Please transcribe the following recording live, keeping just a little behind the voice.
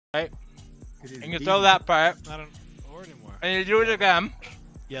It is And you deep. throw that part, Not an or anymore. and you do it again.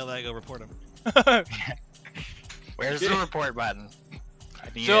 Yeah, Lego, report him. Where's the report button? I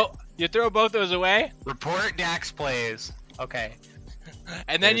need So it. you throw both those away, Report Daax plays. Okay.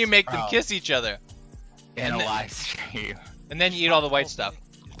 and then you There's- make them oh. kiss each other, In And a then- live stream. and then you eat all the white stuff.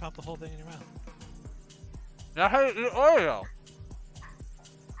 You just pop the whole thing in your mouth. That's how you eat Oreo.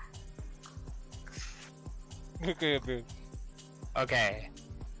 Okay.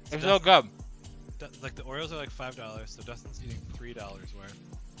 It's so good. Like the Oreos are like $5, so Dustin's eating $3 worth.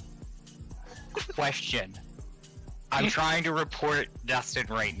 Question. I'm trying to report Dustin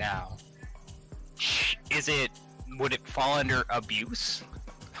right now. Would it fall under abuse?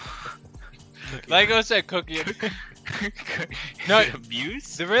 Lego said cookie. Is No, it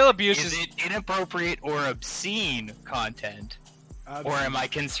abuse? The real abuse Is is it inappropriate or obscene content? Or am I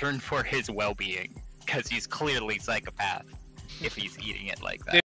concerned for his well-being? Because he's clearly psychopath if he's eating it like that.